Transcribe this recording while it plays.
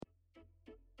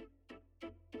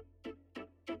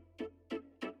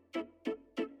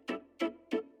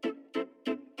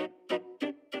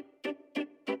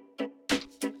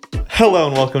Hello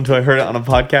and welcome to I Heard It on a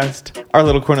Podcast, our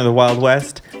little corner of the Wild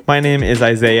West. My name is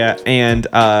Isaiah, and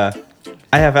I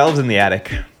have elves in the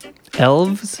attic.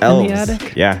 Elves in the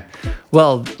attic? Yeah.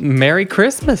 Well, Merry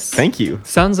Christmas. Thank you.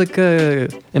 Sounds like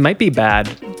it might be bad,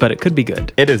 but it could be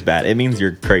good. It is bad. It means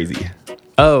you're crazy.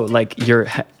 Oh, like your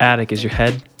attic is your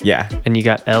head? Yeah. And you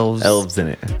got elves? Elves in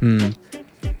it.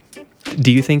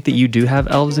 Do you think that you do have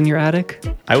elves in your attic?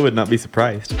 I would not be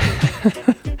surprised.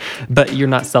 But you're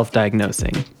not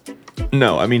self-diagnosing?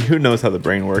 No, I mean, who knows how the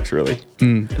brain works, really?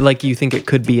 Like you think it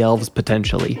could be elves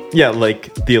potentially? Yeah,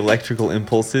 like the electrical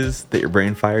impulses that your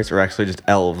brain fires are actually just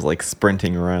elves, like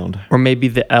sprinting around. Or maybe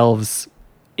the elves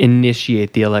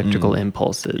initiate the electrical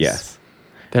impulses. Yes.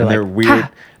 They're And like, they're weird.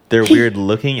 "Ha!" They're weird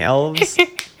looking elves.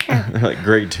 They're like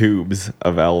gray tubes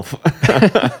of elf.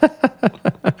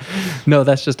 No,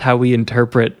 that's just how we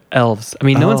interpret elves. I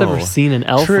mean, no one's ever Oh, seen an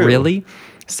elf, true. really.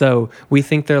 So we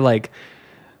think they're like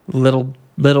little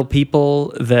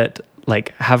people that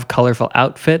like have colorful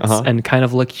outfits and kind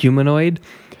of look humanoid.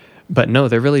 But no,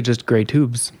 they're really just gray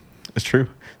tubes. It's true.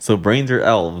 So brains are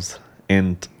elves,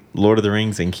 and Lord of the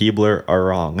Rings and Keebler are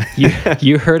wrong.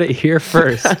 You heard it here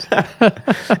first.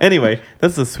 Anyway,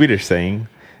 that's a Swedish saying,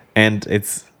 and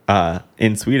it's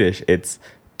in Swedish it's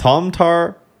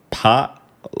Tomtar pa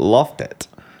loftet.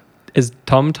 Is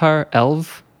Tomtar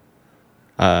elf?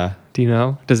 Do you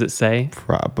know? Does it say?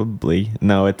 Probably.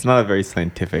 No, it's not a very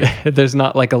scientific. There's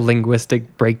not like a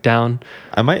linguistic breakdown.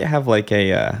 I might have like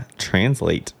a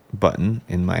translate button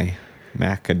in my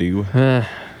Macadoo.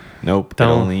 Nope, that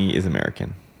Don't. only is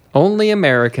American. Only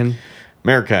American.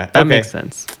 America. That Okay. makes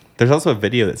sense. There's also a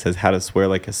video that says how to swear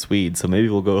like a Swede, so maybe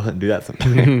we'll go ahead and do that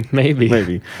sometime. Maybe.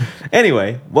 Maybe.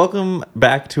 Anyway, welcome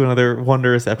back to another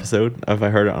wondrous episode of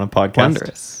I Heard It on a Podcast.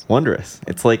 Wondrous. Wondrous.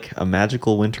 It's like a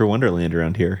magical winter wonderland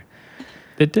around here.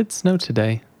 It did snow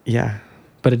today, Yeah.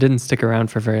 but it didn't stick around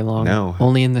for very long. No.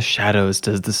 Only in the shadows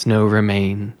does the snow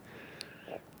remain.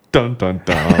 Dun, dun,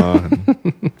 dun.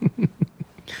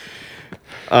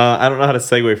 I don't know how to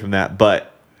segue from that,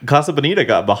 but Casa Bonita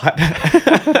got bought.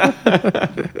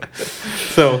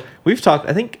 So we've talked,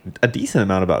 I think, a decent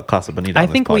amount about Casa Bonita on I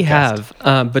this think we podcast.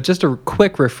 have, but just a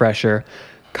quick refresher.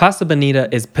 Casa Bonita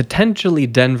is potentially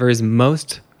Denver's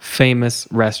most famous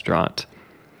restaurant.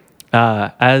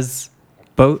 As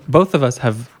both of us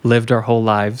have lived our whole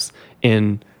lives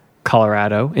in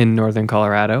Colorado, in northern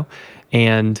Colorado,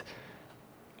 and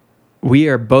we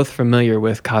are both familiar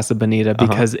with Casa Bonita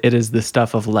because it is the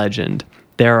stuff of legend.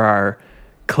 There are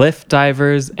cliff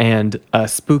divers and a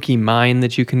spooky mine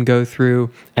that you can go through,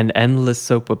 and endless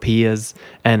sopapillas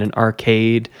and an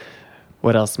arcade.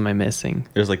 What else am I missing?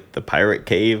 There's like the pirate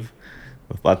cave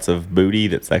with lots of booty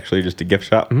that's actually just a gift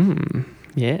shop.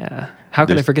 Yeah. How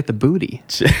could I There's- forget the booty?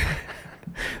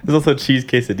 There's also cheese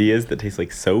quesadillas that taste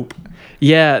like soap.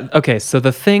 Yeah. Okay. So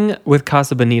the thing with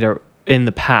Casa Bonita in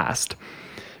the past,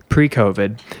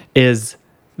 pre-COVID, is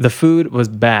the food was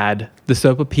bad. The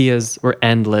sopapillas were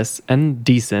endless and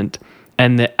decent.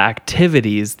 And the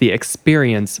activities, the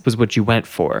experience was what you went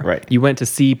for. Right. You went to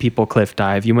see people cliff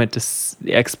dive. You went to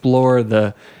explore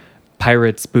the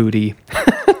pirate's booty.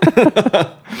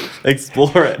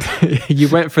 Explore it. You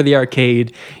went for the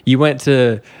arcade. You went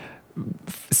to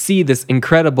see this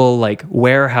incredible, like,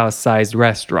 warehouse-sized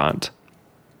restaurant,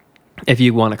 if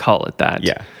you want to call it that.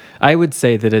 Yeah. I would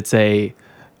say that it's a,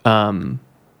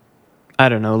 I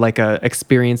don't know, like a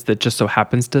experience that just so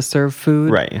happens to serve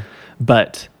food. Right.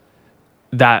 But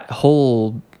that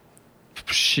whole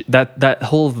that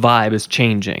whole vibe is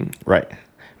changing. Right.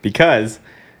 Because,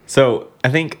 so I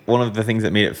think one of the things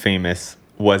that made it famous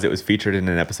was it was featured in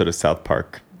an episode of South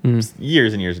Park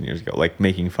years and years and years ago, like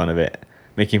making fun of it,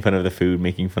 making fun of the food,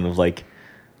 making fun of like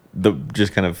the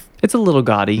just kind of It's a little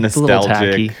gaudy. It's a little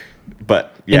tacky. nostalgic,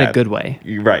 but yeah, In a good way.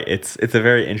 You're right. It's a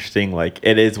very interesting, like,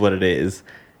 it is what it is,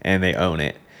 and they own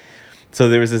it. So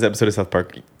there was this episode of South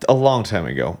Park a long time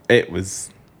ago. It was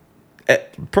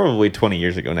probably 20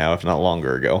 years ago now, if not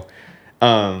longer ago.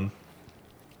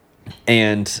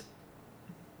 And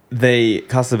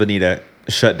Casa Bonita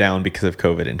shut down because of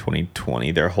COVID in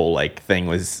 2020. Their whole like thing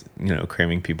was,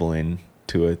 cramming people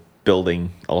into a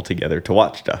building altogether to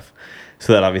watch stuff.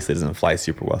 So that obviously doesn't fly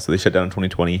super well. So they shut down in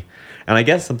 2020. And I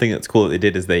guess something that's cool that they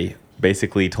did is they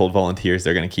basically told volunteers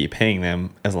they're going to keep paying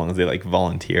them as long as they like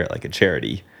volunteer at like a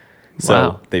charity. So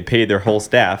Wow. they paid their whole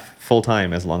staff full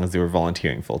time as long as they were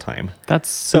volunteering full time. That's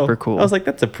super cool. I was like,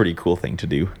 that's a pretty cool thing to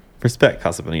do. Respect,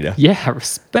 Casa Bonita. yeah,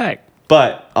 respect.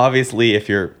 But obviously, if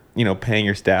you're, paying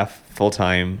your staff full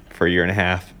time for a year and a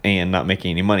half and not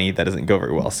making any money, that doesn't go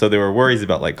very well. So there were worries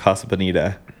about like Casa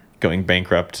Bonita going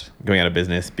bankrupt, going out of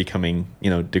business, becoming,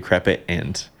 decrepit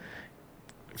and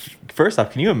first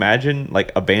off, can you imagine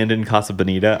like abandoned Casa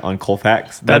Bonita on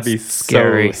Colfax? That'd be That's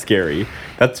scary. so scary.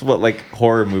 That's what like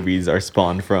horror movies are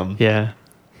spawned from. Yeah.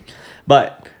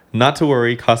 But not to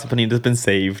worry, Casa Bonita's been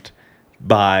saved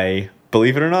by,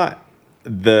 believe it or not,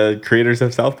 the creators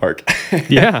of South Park.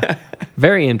 Yeah.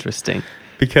 Very interesting.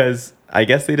 Because I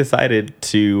guess they decided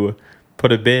to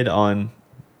put a bid on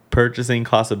purchasing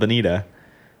Casa Bonita.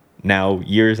 Now,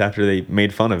 years after they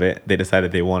made fun of it, they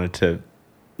decided they wanted to,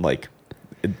 like,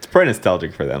 it's pretty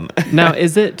nostalgic for them. Now,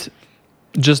 is it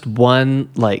just one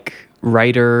like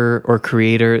writer or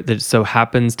creator that so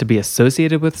happens to be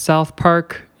associated with South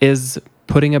Park is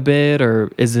putting a bid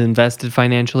or is invested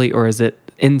financially, or is it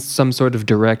in some sort of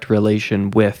direct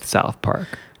relation with South Park?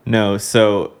 No,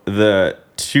 so the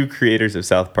two creators of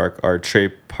South Park are Trey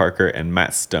Parker and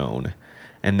Matt Stone,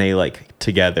 and they like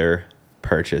together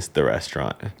purchased the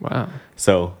restaurant. Wow.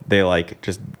 So they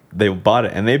they bought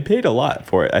it and they paid a lot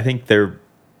for it. I think their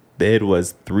bid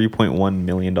was $3.1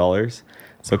 million.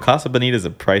 So Casa Bonita is a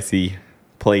pricey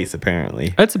place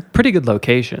apparently. It's a pretty good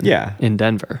location. Yeah. In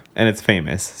Denver. And it's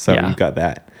famous. So Yeah. you've got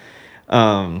that.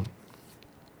 So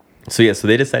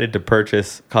they decided to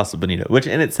purchase Casa Bonita, which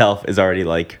in itself is already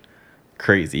like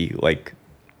crazy. Like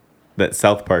that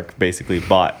South Park basically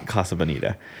bought Casa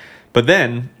Bonita. But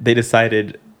then they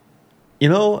decided, you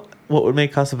know what would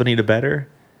make Casa Bonita better?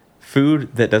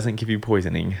 Food that doesn't give you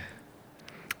poisoning.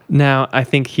 Now, I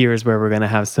think here's where we're going to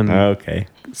have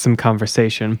some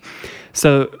conversation.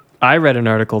 So I read an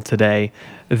article today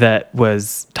that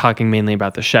was talking mainly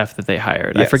about the chef that they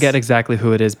hired. I Yes. forget exactly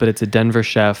who it is, but it's a Denver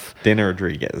chef. Dana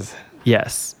Rodriguez.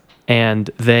 Yes. And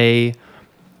they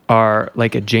are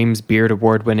like a James Beard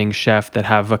award-winning chef that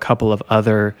have a couple of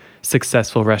other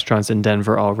successful restaurants in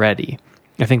Denver already.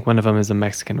 I think one of them is a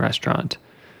Mexican restaurant.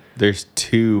 There's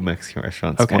 2 Mexican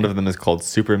restaurants. Okay. One of them is called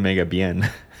Super Mega Bien.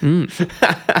 You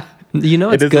know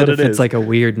it's It is good what if it it's is. like a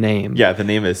weird name. Yeah, the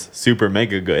name is Super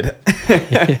Mega Good.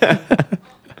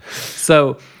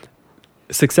 So,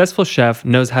 successful chef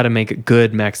knows how to make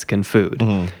good Mexican food.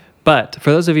 Mm-hmm. But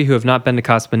for those of you who have not been to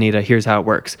Casa Bonita, here's how it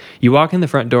works. You walk in the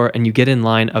front door and you get in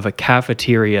line of a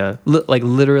cafeteria, like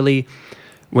literally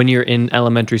when you're in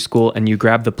elementary school and you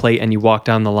grab the plate and you walk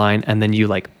down the line and then you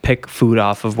like pick food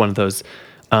off of one of those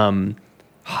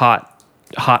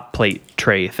hot plate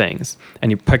tray things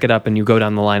and you pick it up and you go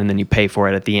down the line and then you pay for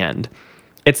it at the end.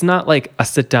 It's not like a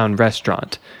sit-down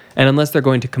restaurant. And unless they're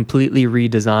going to completely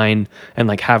redesign and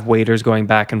like have waiters going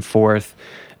back and forth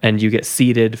and you get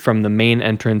seated from the main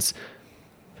entrance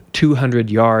 200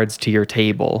 yards to your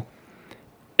table,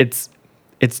 it's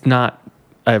not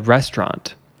a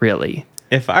restaurant, really.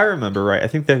 If I remember right, I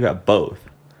think they've got both.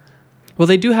 Well,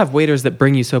 they do have waiters that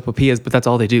bring you sopapillas, but that's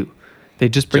all they do. They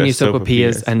just bring Just you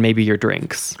sopapillas sopapillas. and maybe your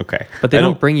drinks. Okay. But they I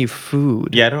don't bring you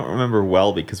food. Yeah, I don't remember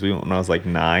well because we went when I was like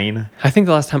 9. I think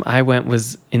the last time I went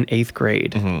was in 8th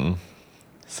grade. Mm-hmm.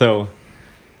 So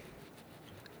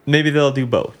maybe they'll do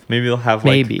both. Maybe they'll have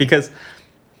like Maybe. because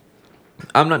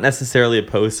I'm not necessarily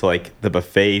opposed to like the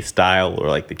buffet style or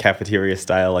like the cafeteria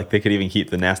style. Like they could even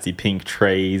keep the nasty pink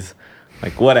trays,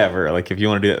 like whatever. Like if you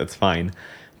want to do that, that's fine.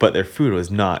 But their food was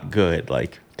not good,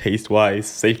 like taste wise,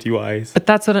 safety wise. But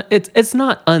that's what it's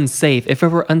not unsafe. If it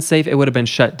were unsafe, it would have been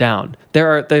shut down.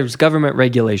 There's government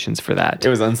regulations for that. It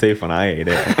was unsafe when I ate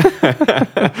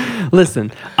it.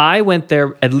 Listen, I've been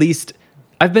there at least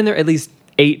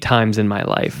 8 times in my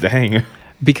life. Dang.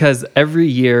 Because every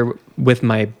year with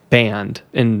my band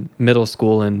in middle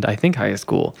school and I think high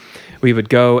school, we would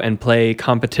go and play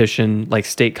competition, like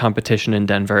state competition in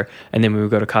Denver, and then we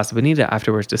would go to Casa Bonita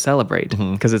afterwards to celebrate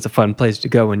because it's a fun place to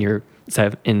go when you're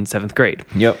in 7th grade.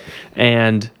 Yep.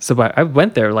 And so I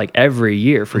went there like every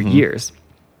year for years.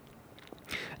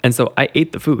 And so I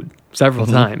ate the food several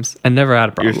times and never had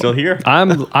a problem. You're still here?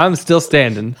 I'm still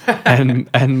standing and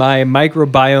my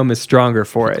microbiome is stronger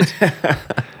for it.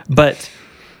 But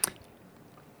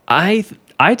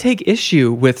I take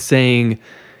issue with saying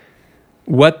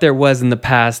what there was in the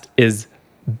past is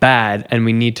bad and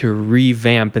we need to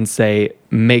revamp and say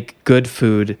make good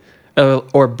food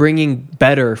or bringing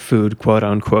better food, quote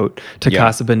unquote, to Yeah.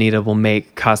 Casa Bonita will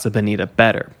make Casa Bonita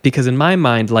better. Because in my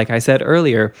mind, like I said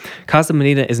earlier, Casa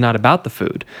Bonita is not about the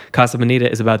food. Casa Bonita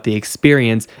is about the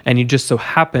experience, and you just so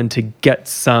happen to get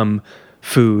some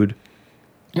food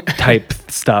type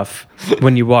stuff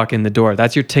when you walk in the door.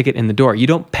 That's your ticket in the door. You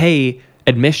don't pay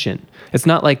admission. It's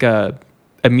not like a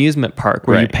amusement park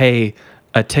where you Right. pay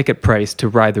a ticket price to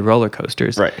ride the roller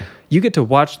coasters. Right. You get to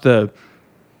watch the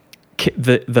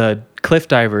cliff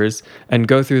divers and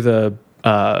go through the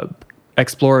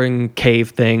exploring cave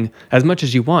thing as much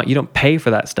as you want. You don't pay for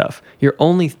that stuff. Your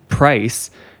only price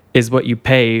is what you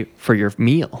pay for your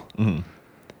meal.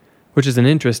 which is an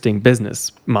interesting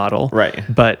business model. Right.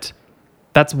 But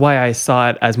that's why I saw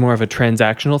it as more of a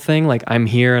transactional thing. Like, I'm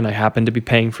here and I happen to be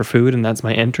paying for food and that's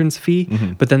my entrance fee.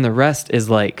 But then the rest is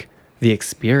like the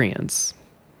experience.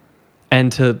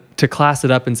 And to class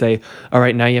it up and say, all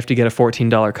right, now you have to get a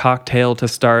 $14 cocktail to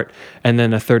start and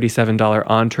then a $37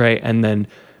 entree, and then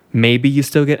maybe you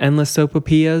still get endless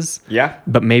sopapillas. Yeah.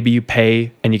 But maybe you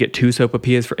pay and you get 2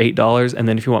 sopapillas for $8, and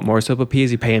then if you want more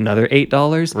sopapillas, you pay another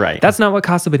 $8. Right. That's not what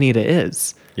Casa Bonita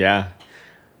is. Yeah.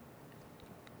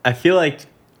 I feel like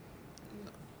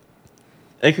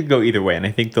it could go either way, and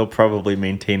I think they'll probably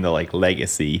maintain the like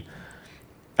legacy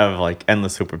of like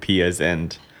endless sopapillas,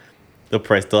 and they'll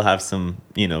probably still have some,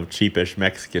 you know, cheapish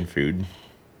Mexican food.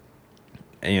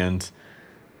 And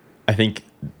I think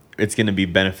it's going to be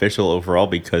beneficial overall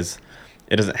because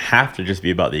it doesn't have to just be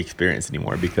about the experience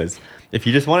anymore. Because if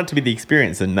you just want it to be the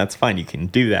experience, then that's fine. You can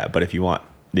do that. But if you want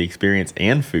the experience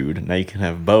and food, now you can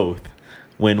have both.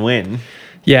 Win-win.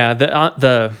 Yeah,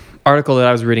 the article that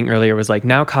I was reading earlier was like,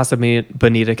 now Casa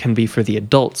Bonita can be for the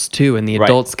adults too, and the Right.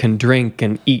 adults can drink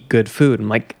and eat good food. I'm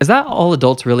like, is that all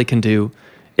adults really can do?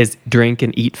 Is drink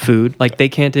and eat food? Like, they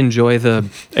can't enjoy the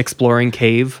exploring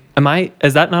cave?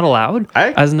 Is that not allowed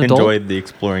I as an adult? enjoyed the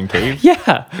exploring cave.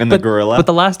 Yeah. And the gorilla. But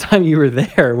the last time you were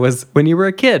there was when you were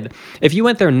a kid. If you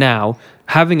went there now,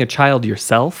 having a child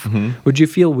yourself, would you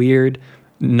feel weird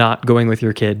not going with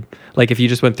your kid? Like, if you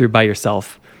just went through by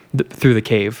yourself through the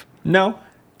cave. No.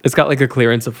 It's got like a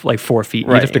clearance of like 4 feet.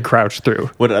 Right. You'd have to crouch through.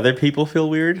 Would other people feel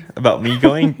weird about me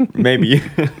going? Maybe.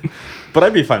 But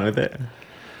I'd be fine with it.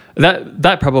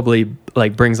 That probably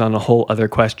like brings on a whole other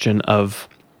question of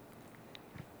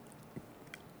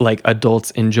like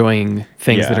adults enjoying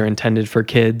things that Yeah. are intended for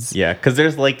kids. Yeah, because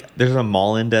there's a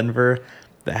mall in Denver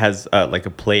that has like a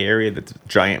play area that's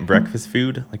giant breakfast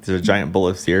food. Like, there's a giant bowl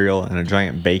of cereal and a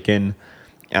giant bacon.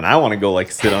 And I want to go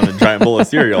like sit on a giant bowl of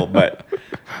cereal, but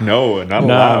no, not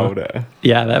allowed.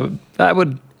 Yeah, that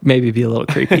would maybe be a little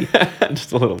creepy.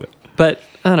 Just a little bit. But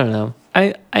I don't know.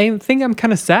 I think I'm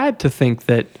kind of sad to think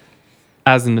that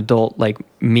as an adult, like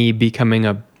me becoming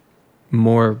a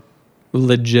more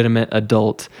legitimate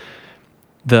adult,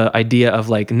 the idea of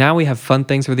like, now we have fun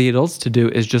things for the adults to do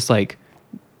is just like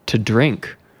to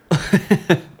drink.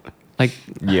 Like,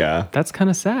 Yeah. that's kind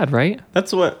of sad, right?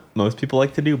 That's what most people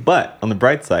like to do. But on the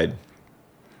bright side,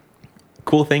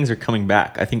 cool things are coming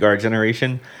back. I think our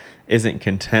generation isn't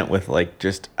content with like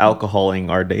just alcoholing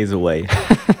our days away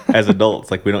as adults.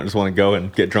 Like, we don't just want to go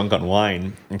and get drunk on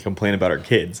wine and complain about our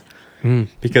kids.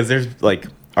 Because there's like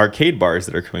arcade bars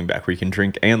that are coming back where you can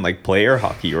drink and like play air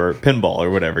hockey or pinball or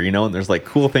whatever, you know, and there's like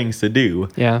cool things to do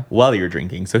Yeah. while you're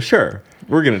drinking. So sure,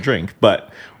 we're going to drink,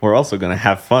 but we're also going to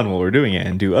have fun while we're doing it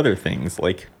and do other things,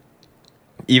 like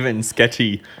even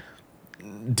sketchy,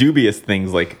 dubious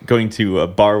things like going to a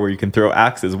bar where you can throw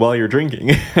axes while you're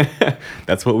drinking.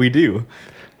 That's what we do.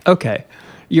 Okay,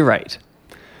 you're right.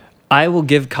 I will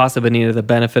give Casa Bonita the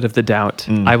benefit of the doubt.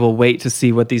 I will wait to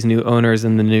see what these new owners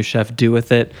and the new chef do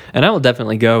with it, and I will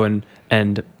definitely go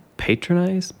and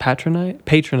patronize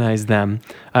them.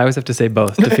 I always have to say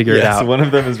both to figure it Yes, out. one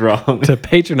of them is wrong. To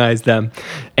patronize them,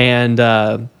 and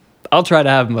I'll try to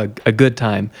have a good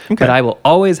time. Okay. But I will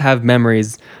always have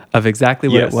memories of exactly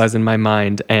what Yes. it was in my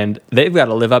mind, and they've got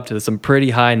to live up to some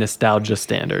pretty high nostalgia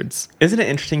standards. Isn't it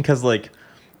interesting? Because like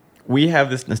we have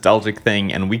this nostalgic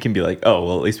thing, and we can be like, oh,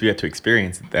 well, at least we got to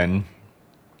experience it then.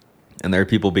 And there are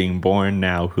people being born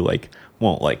now who like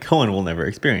won't, like Cohen will never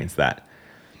experience that.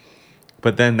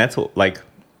 But then that's what like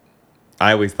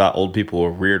I always thought old people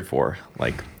were weird for,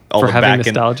 like all For the having back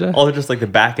nostalgia? In, all the just like the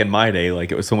back in my day,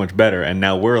 like it was so much better, and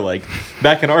now we're like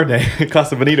back in our day,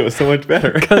 Casa Bonita was so much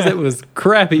better Because it was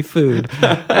crappy food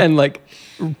and like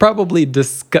probably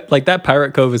like that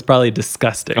Pirate Cove is probably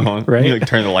disgusting, right? You like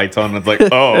turn the lights on, and it's like,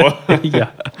 oh,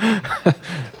 Yeah,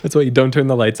 that's why you don't turn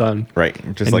the lights on. right,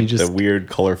 just And like you just- the weird,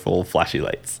 colorful, flashy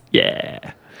lights.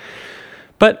 Yeah,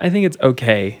 but I think it's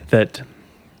okay that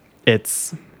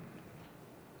it's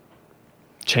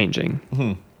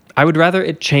changing. I would rather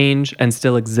it change and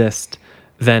still exist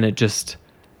than it just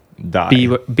Die.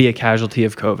 be a casualty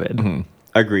of COVID.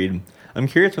 Agreed. I'm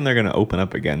curious when they're going to open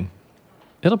up again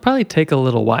It'll probably take a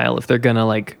little while if they're gonna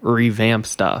like revamp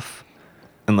stuff.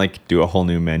 and like do a whole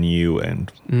new menu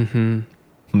and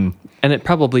And it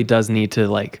probably does need to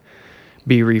like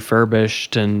be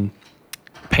refurbished and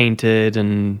painted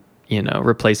and, you know,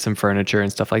 replace some furniture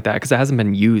and stuff like that because it hasn't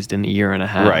been used in a year and a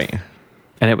half. right.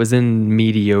 And it was in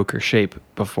mediocre shape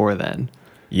before then.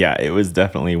 Yeah, it was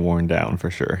definitely worn down for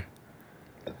sure.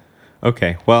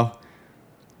 Okay, well,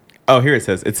 oh, here it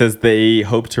says they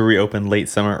hope to reopen late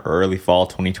summer or early fall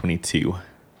 2022.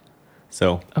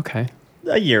 So Okay.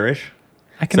 A yearish.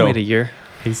 I can So- wait a year.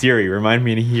 Hey Siri, remind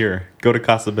me in a year. Go to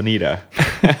Casa Bonita.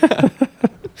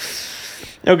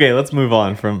 Okay, let's move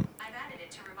on from. I've added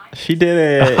it to remind She did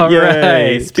it. All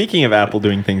Yay. right. Speaking of Apple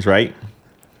doing things right.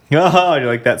 Oh, you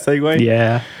like that segue?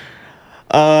 Yeah.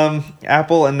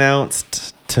 Apple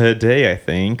announced today, I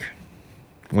think,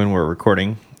 when we're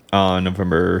recording on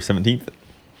November 17th,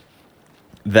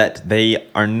 that they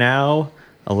are now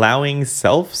allowing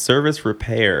self-service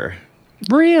repair.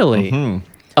 Really?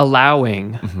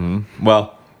 Allowing.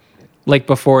 Well, Like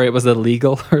before it was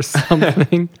illegal or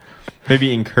something.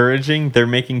 maybe encouraging. They're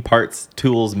making parts,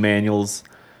 tools, manuals,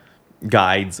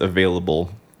 guides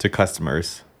available to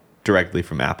customers directly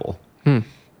from Apple.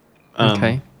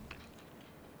 Okay.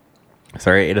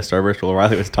 Sorry, I ate a Starburst while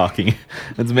Riley was talking.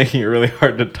 It's making it really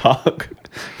hard to talk,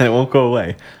 and it won't go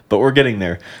away. But we're getting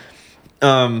there.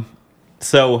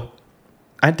 So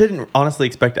I didn't honestly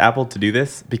expect Apple to do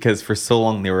this because for so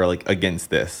long they were like against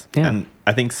this, Yeah. and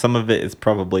I think some of it is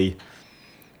probably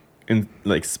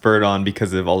spurred on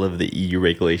because of all of the EU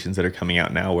regulations that are coming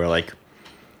out now, where like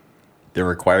they're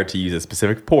required to use a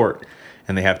specific port,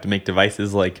 and they have to make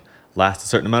devices like last a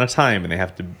certain amount of time, and they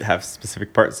have to have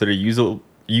specific parts that are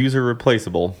user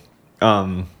replaceable.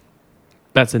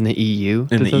 That's in the EU.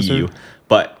 In the Those EU. are-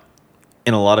 But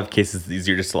in a lot of cases, it's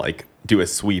easier just to like do a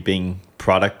sweeping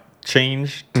product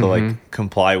change to like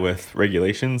comply with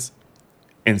regulations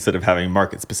instead of having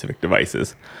market specific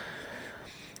devices.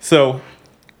 So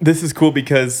this is cool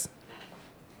because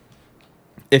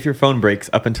if your phone breaks,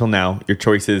 up until now, your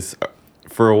choices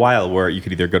for a while were you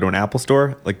could either go to an Apple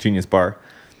store like Genius Bar,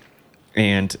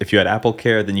 and if you had Apple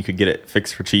Care, then you could get it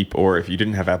fixed for cheap, or if you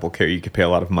didn't have Apple Care, you could pay a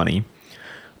lot of money.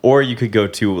 Or you could go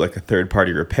to like a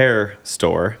third-party repair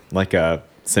store, like a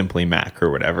Simply Mac or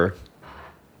whatever,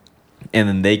 and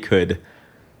then they could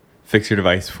fix your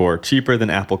device for cheaper than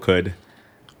Apple could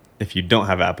if you don't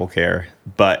have Apple Care,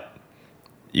 but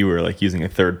you were like using a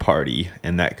third party,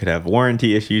 and that could have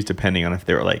warranty issues depending on if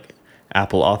they were like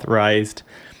Apple authorized.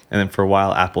 And then for a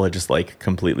while, Apple had just like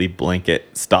completely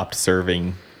blanket stopped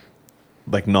serving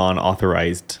like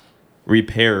non-authorized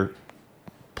repair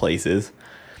places.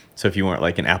 So if you weren't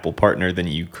like an Apple partner, then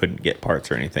you couldn't get parts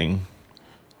or anything.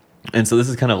 And so this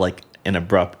is kind of like an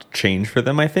abrupt change for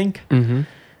them, I think.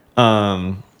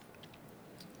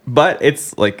 But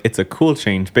it's a cool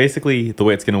change. Basically, the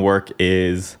way it's going to work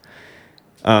is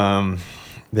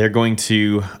they're going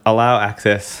to allow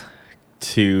access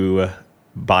to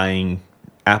buying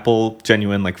Apple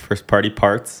genuine like first party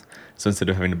parts. So instead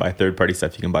of having to buy third party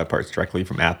stuff, you can buy parts directly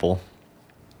from Apple,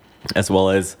 as well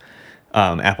as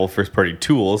Apple first party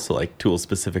tools, so like tools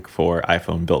specific for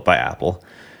iPhone built by Apple.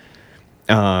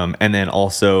 And then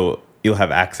also you'll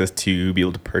have access to be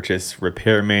able to purchase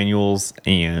repair manuals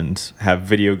and have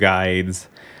video guides.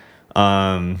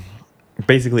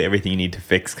 Basically everything you need to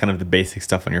fix kind of the basic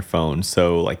stuff on your phone.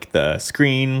 So like the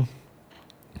screen,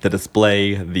 the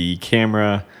display, the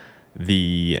camera,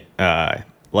 the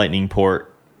lightning port,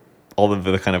 all of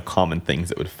the kind of common things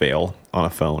that would fail on a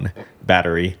phone,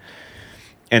 battery.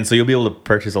 And so you'll be able to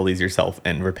purchase all these yourself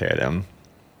and repair them.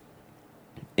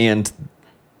 And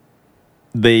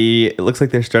it looks like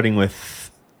they're starting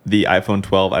with the iPhone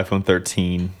 12, iPhone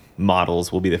 13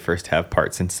 models will be the first to have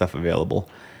parts and stuff available.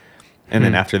 And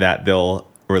then after that, they'll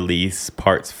release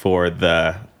parts for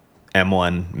the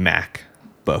M1 Mac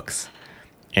books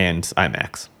and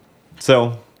iMacs.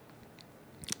 So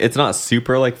it's not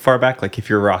super like far back. Like if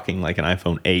you're rocking like an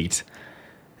iPhone 8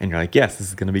 and you're like, yes, this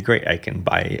is going to be great. I can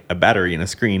buy a battery and a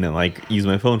screen and like use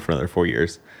my phone for another 4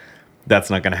 years. That's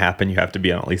not going to happen. You have to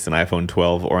be on at least an iPhone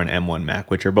 12 or an M1 Mac,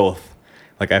 which are both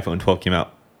like iPhone 12 came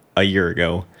out a year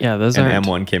ago. Yeah, those and aren't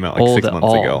M1 came out like old 6 at months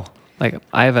all. ago. Like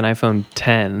I have an iPhone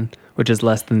 10, which is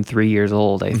less than 3 years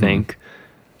old, I think.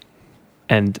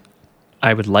 And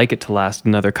I would like it to last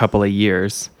another couple of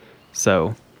years.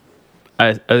 So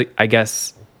I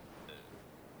guess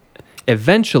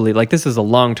eventually, like this is a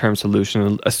long-term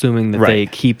solution, assuming that they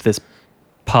Right. keep this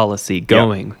policy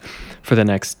going for the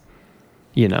next,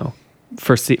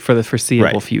 for the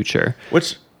foreseeable Right. future.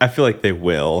 Which I feel like they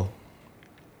will.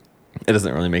 It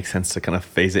doesn't really make sense to kind of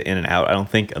phase it in and out, I don't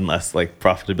think, unless like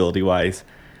profitability wise.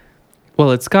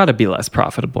 Well, it's got to be less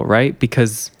profitable, right?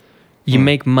 Because you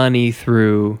make money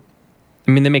through,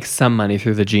 they make some money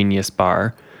through the Genius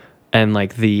Bar and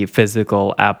like the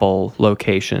physical Apple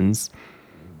locations.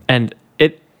 And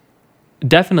it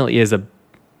definitely is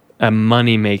a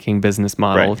money-making business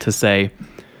model Right. to say,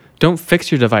 don't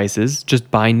fix your devices,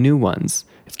 just buy new ones.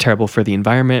 It's terrible for the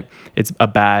environment. It's a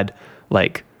bad,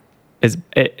 like,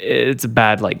 it's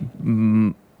bad, like,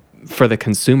 for the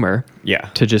consumer. Yeah.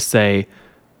 To just say,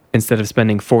 instead of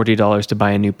spending $40 to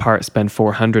buy a new part, spend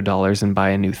 $400 and buy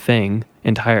a new thing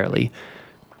entirely.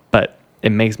 But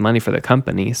it makes money for the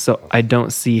company. So I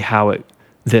don't see how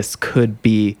this could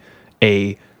be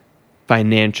a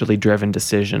financially driven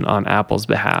decision on Apple's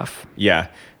behalf. Yeah.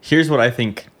 Here's what I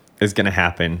think is going to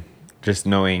happen, just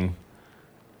knowing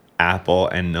Apple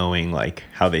and knowing like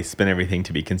how they spin everything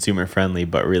to be consumer friendly,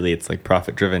 but really it's like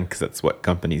profit driven because that's what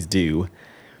companies do.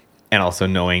 And also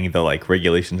knowing the like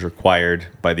regulations required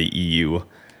by the EU.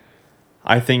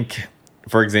 I think,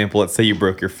 for example, let's say you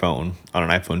broke your phone on an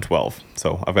iPhone 12.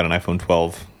 So I've got an iPhone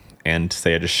 12 and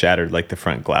say I just shattered like the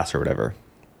front glass or whatever.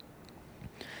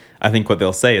 I think what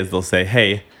they'll say is they'll say,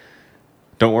 hey,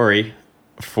 don't worry,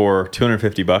 for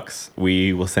 $250,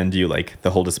 we will send you like the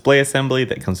whole display assembly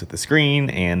that comes with the screen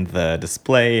and the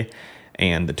display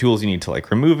and the tools you need to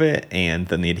like remove it and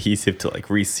then the adhesive to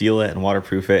like reseal it and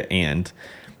waterproof it. And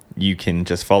you can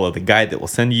just follow the guide that we'll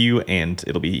send you and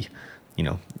it'll be,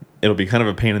 it'll be kind of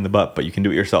a pain in the butt, but you can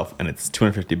do it yourself and it's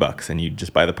 $250 and you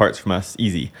just buy the parts from us,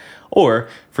 easy. Or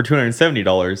for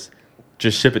 $270,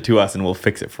 just ship it to us and we'll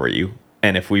fix it for you.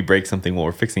 And if we break something while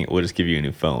we're fixing it, we'll just give you a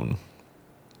new phone.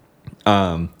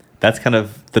 That's kind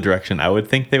of the direction I would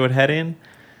think they would head in,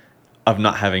 of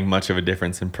not having much of a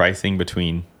difference in pricing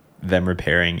between them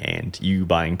repairing and you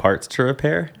buying parts to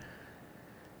repair.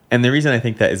 And the reason I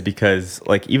think that is because,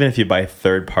 like, even if you buy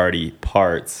third-party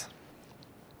parts,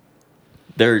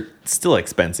 they're still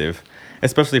expensive,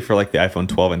 especially for like the iPhone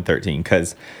 12 and 13,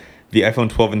 because the iPhone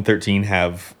 12 and 13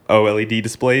 have OLED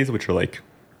displays, which are like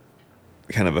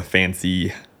kind of a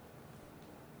fancy,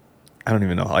 I don't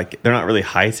even know, like they're not really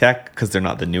high tech because they're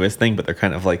not the newest thing, but they're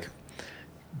kind of like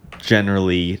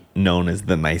generally known as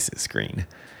the nicest screen.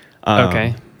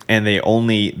 Okay. And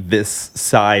this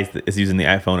size that is using the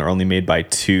iPhone are only made by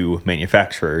 2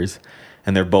 manufacturers,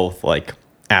 and they're both like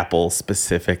Apple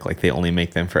specific, like they only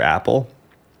make them for Apple.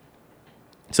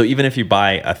 So even if you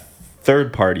buy a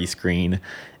third-party screen,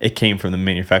 it came from the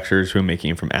manufacturers who are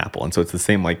making it from Apple. And so it's the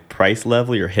same like price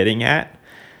level you're hitting at.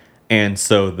 And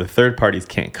so the third parties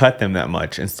can't cut them that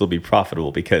much and still be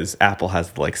profitable because Apple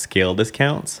has like scale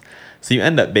discounts. So you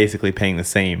end up basically paying the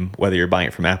same whether you're buying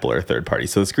it from Apple or a third party.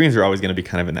 So the screens are always going to be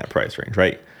kind of in that price range,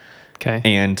 right? Okay.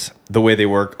 And the way they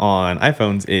work on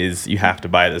iPhones is you have to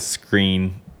buy the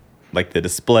screen, like the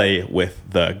display with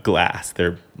the glass.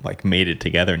 They're like mated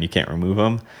together and you can't remove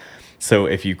them. So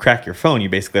if you crack your phone, you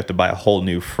basically have to buy a whole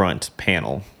new front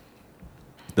panel.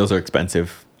 Those are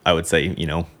expensive, I would say,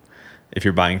 if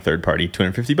you're buying third party,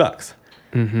 $250.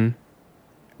 Mm-hmm.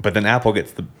 But then Apple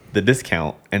gets the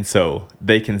discount, and so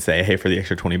they can say, hey, for the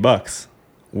extra $20,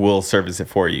 we'll service it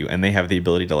for you. And they have the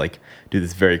ability to like do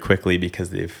this very quickly because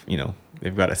they've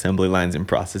got assembly lines and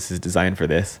processes designed for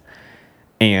this.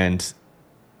 And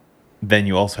then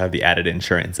you also have the added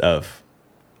insurance of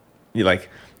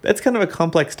that's kind of a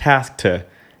complex task to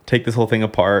take this whole thing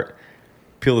apart,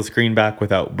 peel the screen back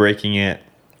without breaking it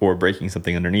or breaking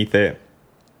something underneath it.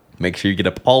 Make sure you get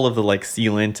up all of the like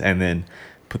sealant and then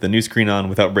put the new screen on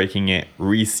without breaking it,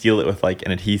 reseal it with like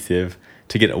an adhesive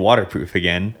to get it waterproof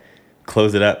again,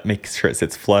 close it up, make sure it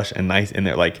sits flush and nice in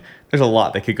there. Like there's a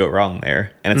lot that could go wrong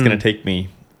there, and it's going to take me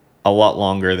a lot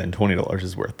longer than $20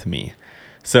 is worth to me.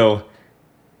 So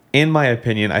in my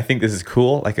opinion, I think this is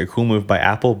cool, like a cool move by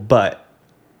Apple, but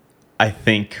I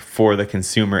think for the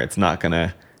consumer, it's not going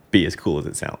to be as cool as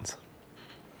it sounds.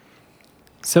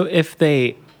 So if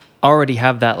they already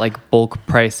have that like bulk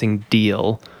pricing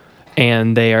deal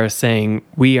and they are saying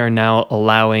we are now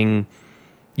allowing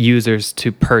users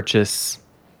to purchase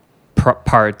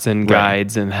parts and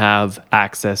guides and have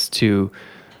access to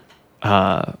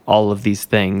all of these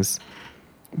things,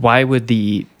 why would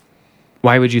you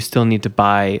still need to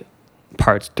buy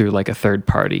parts through like a third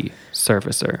party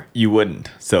servicer? You wouldn't.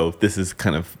 So this is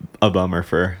kind of a bummer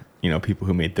for people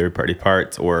who made third party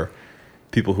parts or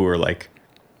people who are like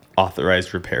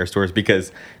authorized repair stores,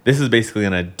 because this is basically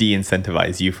going to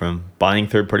de-incentivize you from buying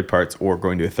third-party parts or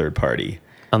going to a third party.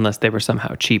 Unless they were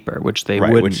somehow cheaper, which they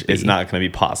wouldn't which be. Is not going to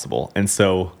be possible. And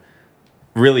so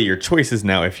really your choices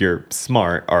now, if you're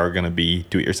smart, are going to be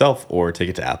do it yourself or take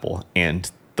it to Apple. And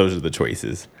those are the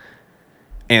choices.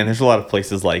 And there's a lot of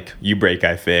places like You Break,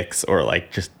 I Fix, or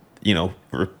like just,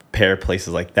 repair places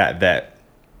like that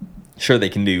sure they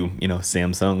can do,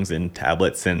 Samsungs and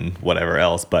tablets and whatever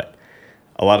else, but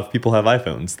a lot of people have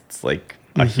iPhones. It's like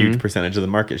a huge percentage of the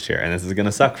market share. And this is going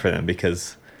to suck for them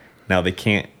because now they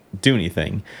can't do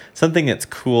anything. Something that's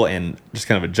cool and just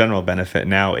kind of a general benefit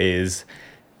now is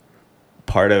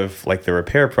part of like the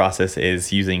repair process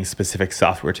is using specific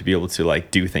software to be able to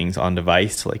like do things on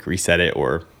device to like reset it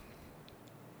or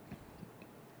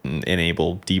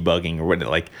enable debugging or what.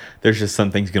 Like, there's just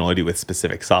some things you can only do with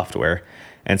specific software.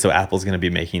 And so Apple's going to be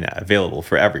making that available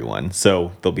for everyone.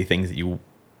 So there'll be things that you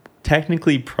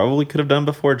technically probably could have done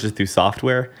before just through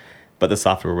software, but the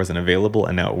software wasn't available,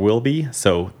 and now it will be.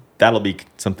 So that'll be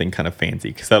something kind of fancy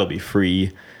because that'll be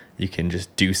free. You can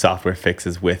just do software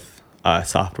fixes with a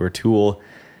software tool.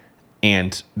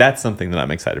 And that's something that I'm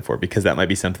excited for, because that might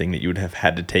be something that you would have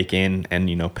had to take in and,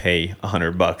 pay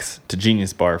 $100 to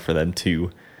Genius Bar for them to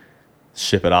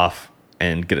ship it off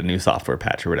and get a new software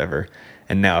patch or whatever.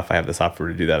 And now if I have the software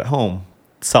to do that at home,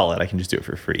 solid, I can just do it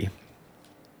for free.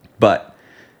 But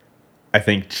I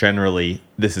think generally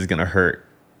this is going to hurt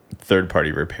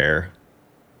third-party repair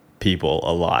people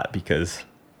a lot, because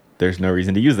there's no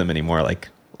reason to use them anymore, like,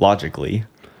 logically.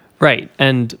 Right.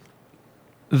 And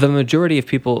the majority of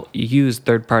people use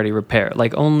third-party repair.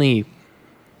 Like, only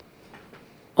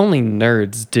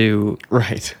nerds do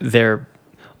Right.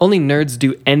 only nerds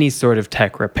do any sort of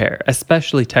tech repair,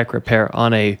 especially tech repair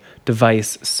on a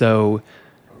device so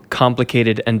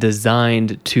complicated and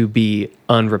designed to be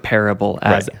unrepairable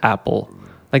as Right. Apple.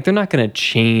 Like, they're not going to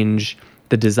change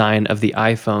the design of the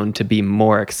iPhone to be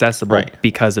more accessible Right.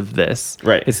 because of this.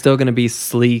 Right. It's still going to be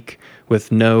sleek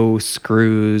with no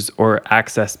screws or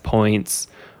access points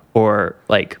or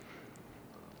like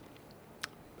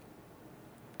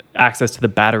access to the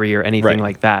battery or anything Right.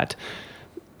 like that.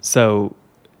 So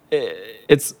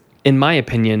it's, in my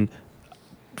opinion,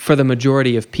 for the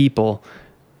majority of people,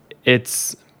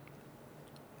 it's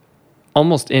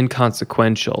almost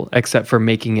inconsequential, except for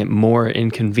making it more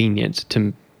inconvenient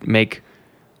to make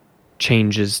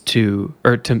changes to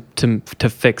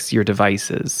fix your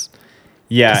devices.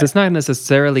 Yeah. Because it's not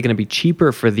necessarily going to be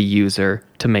cheaper for the user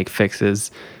to make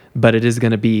fixes, but it is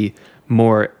going to be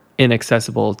more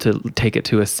inaccessible to take it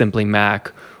to a Simply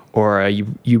Mac or a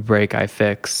Ubreak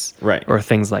iFix, Right. or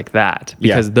things like that,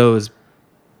 Yeah. because those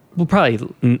will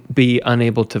probably be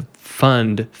unable to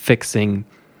fund fixing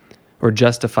or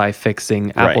justify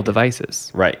fixing Apple Right.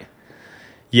 devices. Right.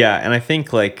 Yeah, and I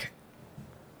think, like,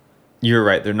 you're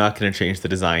right. They're not going to change the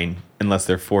design unless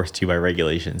they're forced to by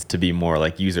regulations to be more,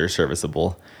 like, user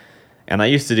serviceable. And I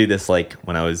used to do this, like,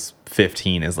 when I was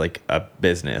 15 as, like, a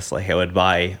business. Like, I would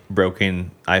buy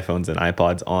broken iPhones and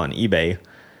iPods on eBay,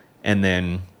 and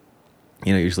then,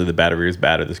 usually the battery was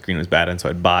bad or the screen was bad, and so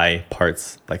I'd buy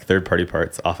parts, like third-party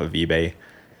parts, off of eBay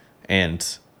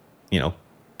and,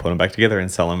 put them back together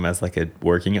and sell them as, like, a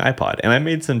working iPod. And I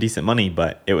made some decent money,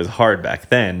 but it was hard back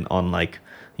then on, like,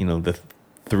 the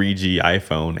 3G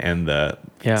iPhone and the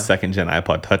second-gen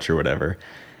iPod Touch or whatever.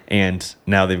 And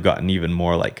now they've gotten even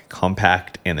more, like,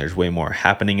 compact, and there's way more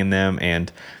happening in them.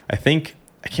 And I can't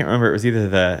remember, it was either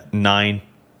the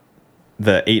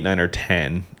 8, 9, or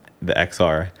 10, the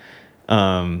XR,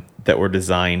 that were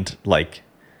designed, like,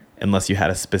 unless you had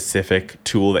a specific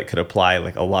tool that could apply,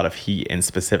 like, a lot of heat in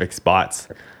specific spots,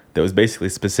 that was basically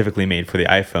specifically made for the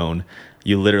iPhone.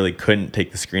 You literally couldn't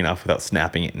take the screen off without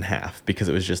snapping it in half, because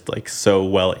it was just, like, so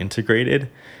well integrated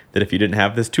that if you didn't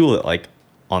have this tool that, like,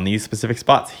 on these specific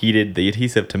spots heated the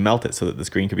adhesive to melt it so that the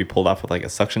screen could be pulled off with, like, a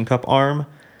suction cup arm,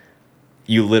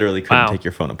 you literally couldn't take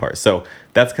your phone apart. So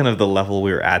that's kind of the level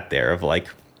we were at there of, like...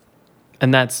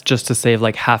 And that's just to save,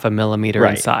 like, 0.5 millimeter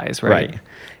in size, right? Right.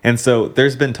 And so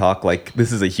there's been talk, like,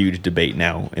 this is a huge debate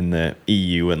now in the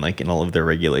EU and, like, in all of their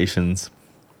regulations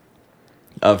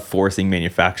of forcing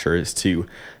manufacturers to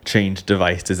change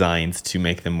device designs to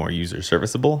make them more user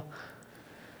serviceable.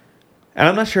 And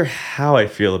I'm not sure how I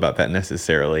feel about that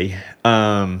necessarily.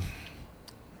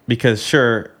 Because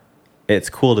sure, it's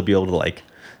cool to be able to, like,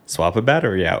 swap a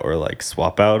battery out, or, like,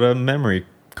 swap out a memory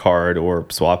card, or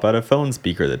swap out a phone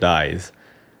speaker that dies.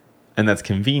 And that's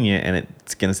convenient, and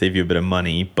it's going to save you a bit of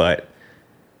money, but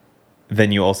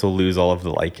then you also lose all of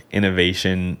the, like,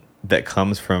 innovation that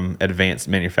comes from advanced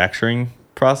manufacturing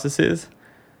processes.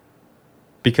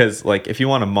 Because, like, if you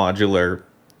want a modular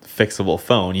fixable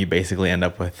phone, you basically end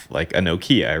up with, like, a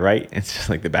Nokia, right? It's just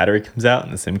like the battery comes out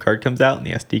and the SIM card comes out and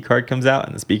the SD card comes out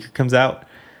and the speaker comes out,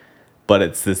 but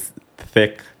it's this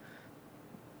thick,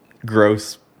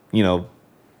 gross,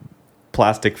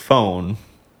 plastic phone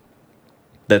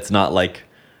that's not, like,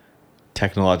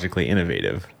 technologically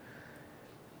innovative.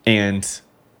 And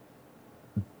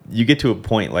you get to a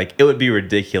point, like, it would be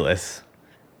ridiculous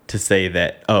to say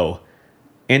that, oh,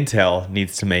 Intel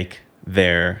needs to make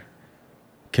their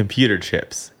computer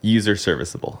chips user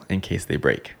serviceable in case they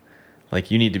break. Like,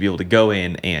 you need to be able to go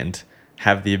in and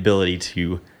have the ability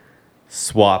to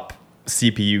swap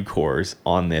CPU cores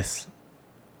on this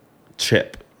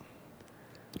chip.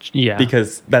 Yeah.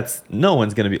 Because no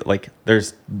one's going to be, like,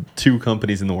 there's 2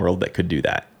 companies in the world that could do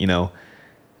that,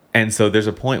 And so there's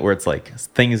a point where it's like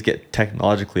things get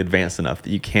technologically advanced enough that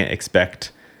you can't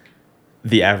expect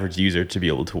the average user to be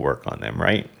able to work on them,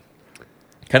 right?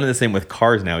 Kind of the same with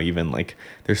cars now, even like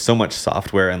there's so much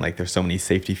software and like there's so many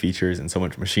safety features and so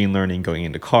much machine learning going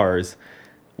into cars.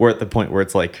 We're at the point where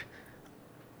it's like,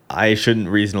 I shouldn't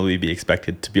reasonably be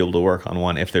expected to be able to work on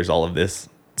one if there's all of this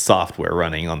software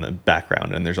running on the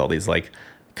background and there's all these like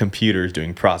computers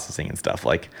doing processing and stuff.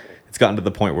 Like it's gotten to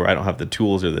the point where I don't have the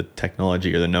tools or the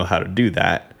technology or the know-how to do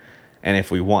that. And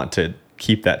if we want to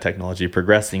keep that technology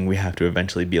progressing, we have to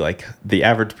eventually be like, the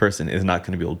average person is not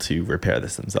going to be able to repair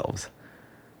this themselves.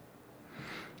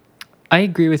 I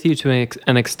agree with you to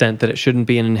an extent that it shouldn't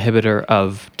be an inhibitor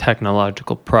of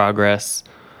technological progress,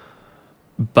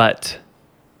 but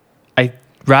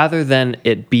rather than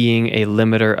it being a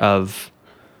limiter of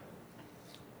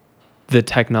the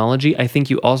technology, I think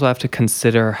you also have to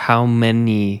consider how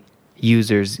many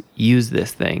users use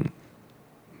this thing.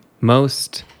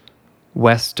 Most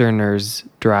Westerners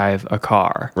drive a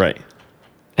car. Right.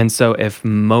 And so if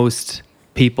most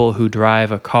people who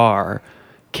drive a car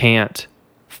can't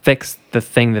fix the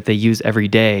thing that they use every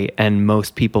day and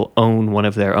most people own one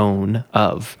of their own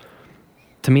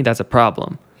to me, that's a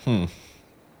problem.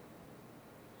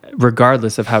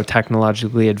 Regardless of how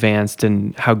technologically advanced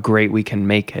and how great we can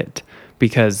make it,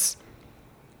 because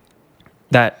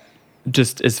that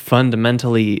just is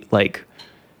fundamentally like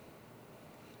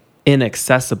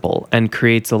inaccessible and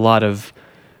creates a lot of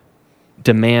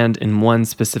demand in one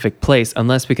specific place,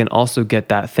 unless we can also get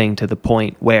that thing to the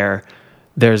point where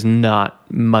there's not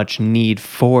much need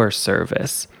for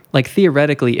service. Like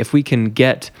theoretically, if we can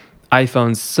get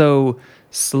iPhones so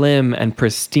slim and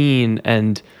pristine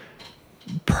and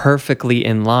perfectly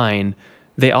in line,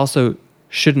 they also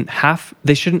shouldn't have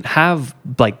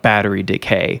like battery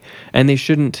decay, and they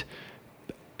shouldn't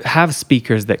have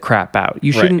speakers that crap out.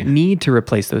 You shouldn't need to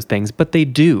replace those things, but they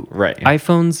do. Right.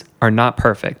 iPhones are not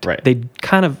perfect. Right. They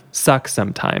kind of suck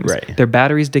sometimes. Right. Their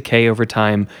batteries decay over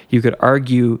time. You could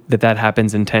argue that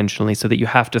happens intentionally so that you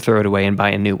have to throw it away and buy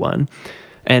a new one.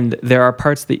 And there are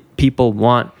parts that people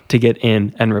want to get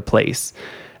in and replace.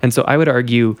 And so I would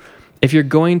argue, if you're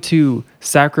going to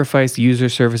sacrifice user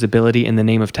serviceability in the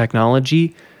name of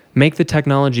technology, make the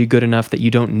technology good enough that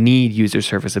you don't need user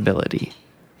serviceability.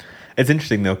 It's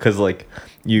interesting though, because like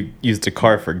you used a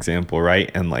car, for example, right?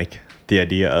 And like the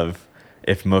idea of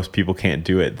if most people can't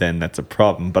do it, then that's a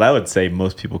problem. But I would say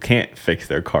most people can't fix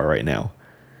their car right now.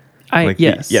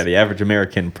 Yes. The average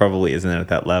American probably isn't at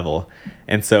that level.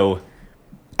 And so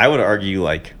I would argue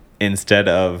like instead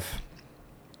of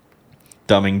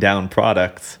dumbing down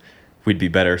products, we'd be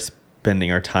better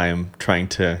spending our time trying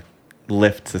to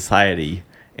lift society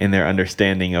in their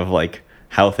understanding of like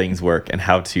how things work and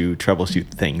how to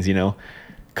troubleshoot things, you know?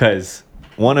 Because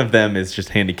one of them is just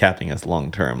handicapping us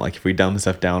long term. Like if we dumb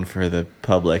stuff down for the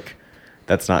public,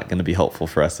 that's not going to be helpful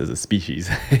for us as a species.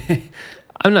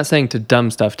 I'm not saying to dumb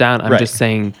stuff down. I'm just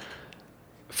saying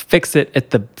fix it at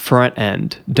the front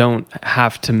end. Don't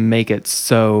have to make it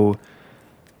so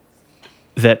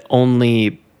that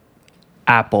only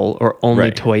Apple or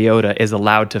only Toyota is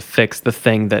allowed to fix the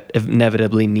thing that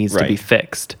inevitably needs to be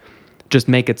fixed. Just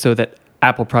make it so that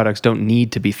Apple products don't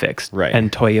need to be fixed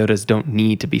and Toyotas don't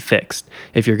need to be fixed.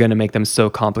 If you're going to make them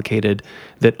so complicated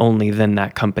that only then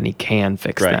that company can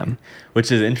fix them.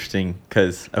 Which is interesting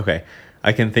because,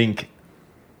 I can think,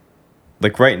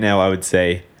 like right now I would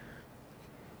say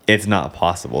it's not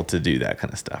possible to do that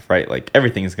kind of stuff, right? Like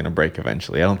everything is going to break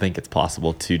eventually. I don't think it's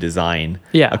possible to design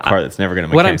a car that's never going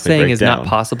to mechanically break down. What I'm saying is not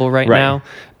possible right now,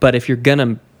 but if you're going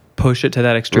to push it to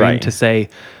that extreme to say,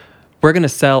 we're going to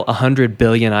sell 100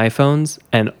 billion iPhones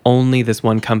and only this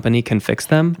one company can fix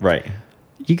them. Right.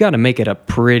 You got to make it a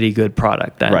pretty good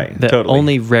product then. Right. That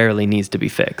only rarely needs to be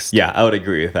fixed. Yeah, I would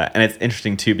agree with that. And it's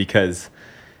interesting too because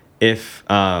if,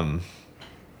 I'm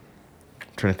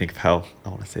trying to think of how I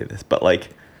want to say this, but like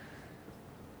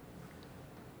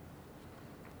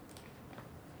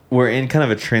we're in kind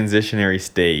of a transitionary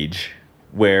stage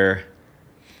where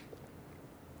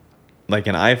like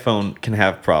an iPhone can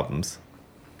have problems.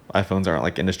 iPhones aren't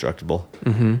like indestructible,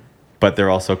 but they're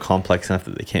also complex enough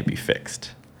that they can't be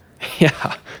fixed.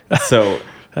 Yeah. So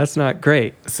that's not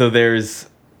great. So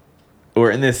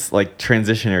we're in this like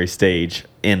transitionary stage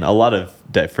in a lot of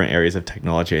different areas of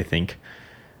technology, I think.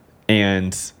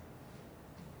 And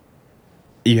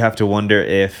you have to wonder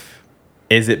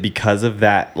is it because of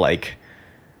that, like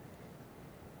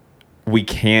we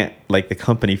can't, like the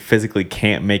company physically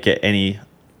can't make it any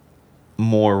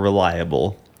more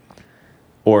reliable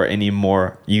or any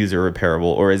more user repairable,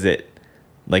 or is it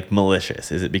like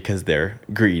malicious? Is it because they're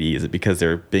greedy? Is it because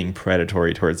they're being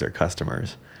predatory towards their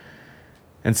customers?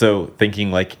 And so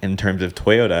thinking like in terms of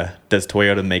Toyota, does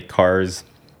Toyota make cars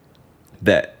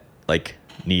that like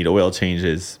need oil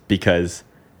changes because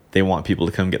they want people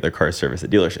to come get their car serviced at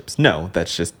dealerships? No,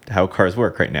 that's just how cars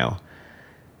work right now.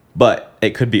 But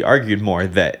it could be argued more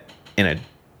that in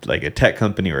a tech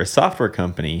company or a software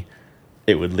company,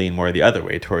 it would lean more the other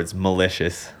way towards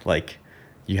malicious, like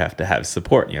you have to have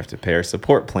support, and you have to pay our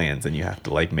support plans, and you have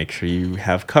to like make sure you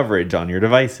have coverage on your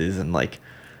devices, and like,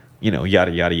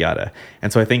 yada, yada, yada.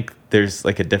 And so I think there's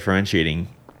like a differentiating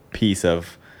piece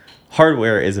of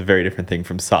hardware is a very different thing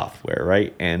from software,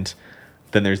 right? And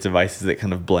then there's devices that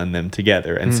kind of blend them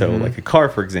together. And so like a car,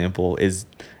 for example, is,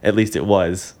 at least it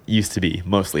used to be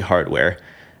mostly hardware,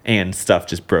 and stuff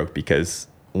just broke because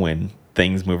when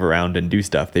things move around and do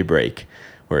stuff, they break.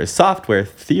 Whereas software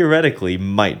theoretically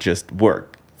might just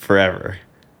work forever.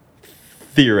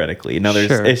 Theoretically. Now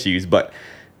there's issues, but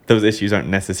those issues aren't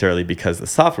necessarily because the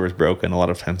software is broken. A lot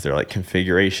of times they're like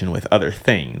configuration with other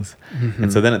things.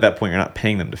 And so then at that point, you're not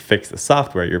paying them to fix the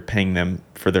software. You're paying them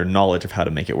for their knowledge of how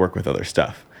to make it work with other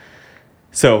stuff.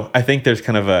 So I think there's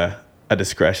kind of a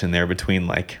discretion there between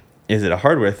like, is it a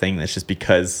hardware thing that's just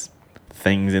because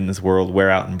things in this world wear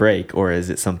out and break, or is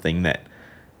it something that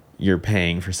you're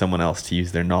paying for someone else to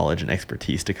use their knowledge and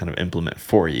expertise to kind of implement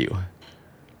for you?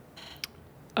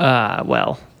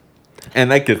 Well.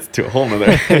 And that gets to a whole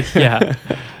nother. Yeah.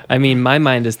 I mean, my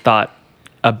mind is thought.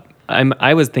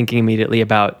 I was thinking immediately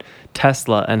about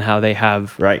Tesla and how they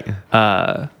have. Right.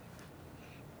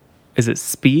 Is it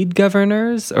speed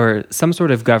governors or some sort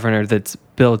of governor that's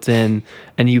built in,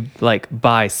 and you like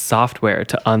buy software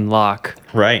to unlock.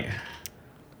 Right.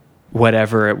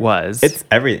 Whatever it was. It's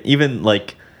everything. Even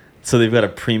like, so they've got a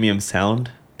premium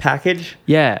sound package.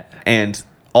 Yeah. And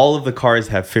all of the cars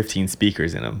have 15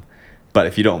 speakers in them. But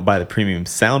if you don't buy the premium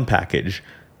sound package,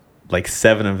 like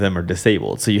 7 of them are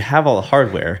disabled. So you have all the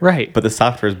hardware. Right. But the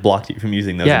software has blocked you from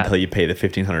using those until you pay the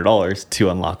 $1,500 to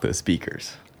unlock those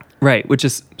speakers. Right. Which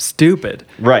is stupid.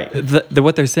 Right.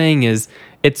 What they're saying is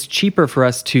it's cheaper for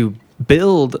us to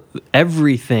build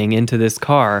everything into this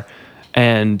car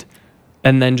and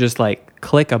then just like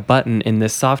click a button in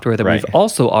this software that we've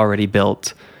also already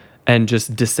built and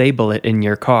just disable it in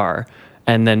your car,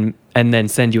 and then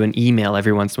send you an email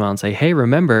every once in a while and say, hey,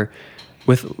 remember,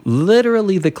 with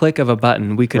literally the click of a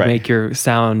button, we could make your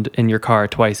sound in your car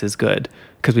twice as good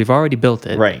because we've already built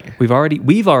it. Right. We've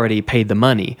already paid the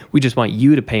money. We just want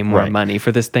you to pay more money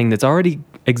for this thing that's already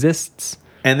exists.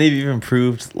 And they've even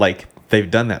proved like they've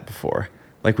done that before.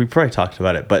 Like we probably talked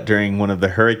about it, but during one of the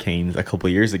hurricanes a couple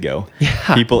years ago,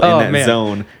 people in that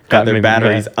zone got their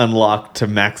batteries unlocked to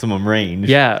maximum range.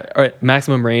 Yeah, or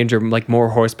maximum range or like more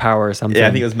horsepower or something. Yeah,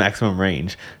 I think it was maximum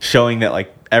range, showing that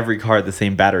like every car had the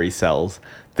same battery cells.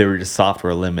 They were just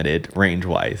software limited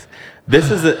range-wise.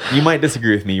 This is you might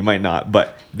disagree with me, you might not,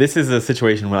 but this is a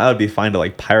situation when I would be fine to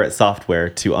like pirate software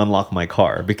to unlock my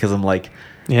car because I'm like,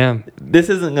 yeah, this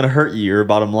isn't going to hurt you, your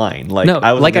bottom line. Like, no,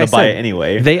 I was going to buy it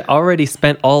anyway. They already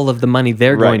spent all of the money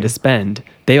they're going to spend.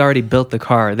 They already built the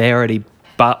car. They already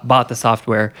bought the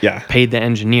software, paid the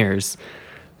engineers.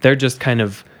 They're just kind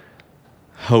of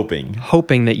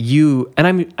hoping that you,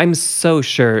 and I'm so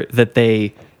sure that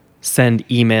they send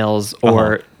emails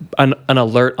or an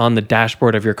alert on the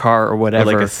dashboard of your car or whatever.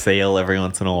 Or like a sale every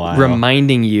once in a while.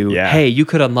 Reminding you, hey, you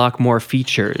could unlock more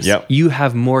features. Yep. You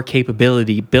have more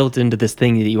capability built into this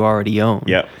thing that you already own.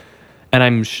 Yep.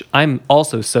 And I'm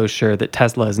also so sure that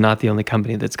Tesla is not the only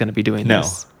company that's going to be doing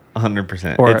this. No,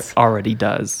 100%. Or it already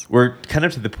does. We're kind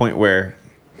of to the point where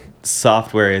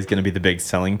software is going to be the big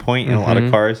selling point in a lot of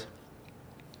cars.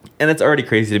 And it's already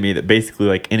crazy to me that basically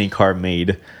like any car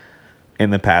made in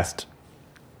the past,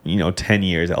 10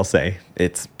 years, I'll say,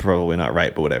 it's probably not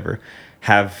right, but whatever,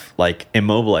 have like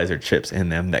immobilizer chips in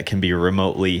them that can be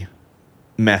remotely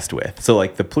messed with. So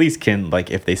like the police can,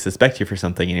 like if they suspect you for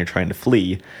something and you're trying to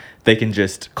flee, they can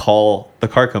just call the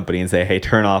car company and say, hey,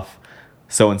 turn off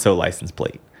so-and-so license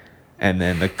plate. And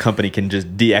then the company can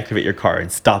just deactivate your car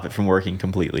and stop it from working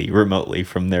completely remotely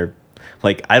from their,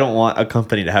 like, I don't want a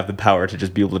company to have the power to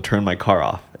just be able to turn my car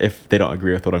off if they don't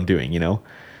agree with what I'm doing,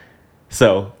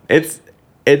 So it's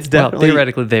definitely... Well,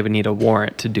 theoretically, they would need a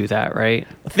warrant to do that, right?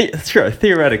 Sure,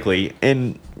 theoretically.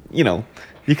 And,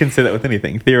 you can say that with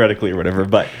anything, theoretically or whatever.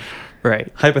 But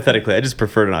hypothetically, I just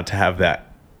prefer not to have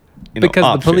that because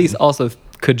option. The police also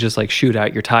could just, like, shoot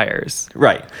out your tires.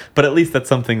 Right. But at least that's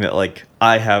something that, like,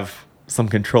 I have some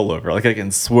control over. Like, I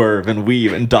can swerve and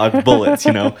weave and dodge bullets,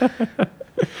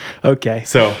 Okay.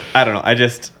 So, I don't know. I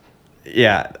just...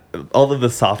 Yeah, all of the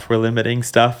software limiting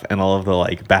stuff and all of the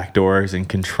like backdoors and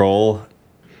control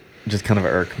just kind of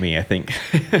irk me, I think.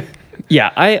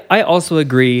 Yeah, I also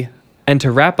agree. And to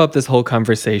wrap up this whole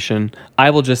conversation,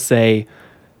 I will just say,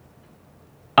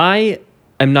 I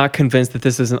am not convinced that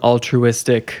this is an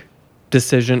altruistic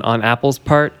decision on Apple's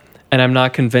part. And I'm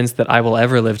not convinced that I will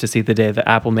ever live to see the day that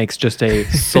Apple makes just a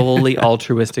solely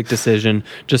altruistic decision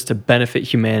just to benefit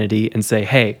humanity and say,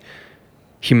 hey,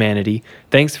 humanity,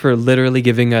 thanks for literally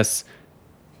giving us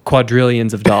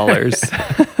quadrillions of dollars.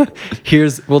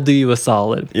 We'll do you a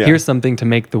solid. Yeah. Here's something to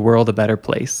make the world a better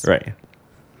place. Right.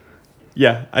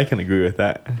 Yeah, I can agree with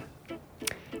that.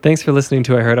 Thanks for listening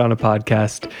to I Heard on a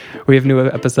Podcast. We have new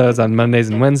episodes on Mondays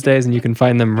and Wednesdays, and you can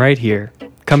find them right here.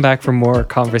 Come back for more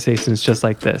conversations just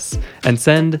like this. And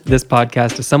send this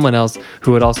podcast to someone else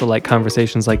who would also like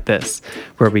conversations like this,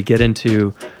 where we get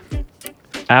into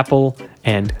Apple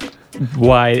and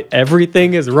why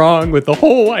everything is wrong with the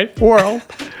whole wide world.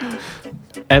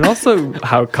 And also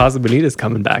how Casa Bonita is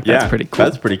coming back. That's pretty cool.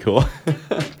 That's pretty cool.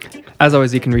 As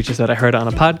always, you can reach us at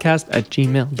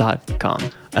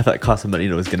iheardonapodcast@gmail.com. I thought Casa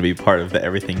Bonita was going to be part of the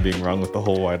everything being wrong with the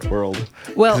whole wide world.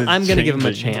 Well, I'm going to give him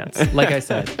a chance. Like I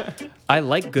said, I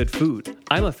like good food.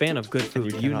 I'm a fan of good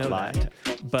food. You know that.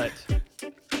 But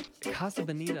Casa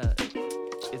Bonita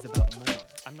is about more.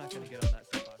 I'm not going to get on that.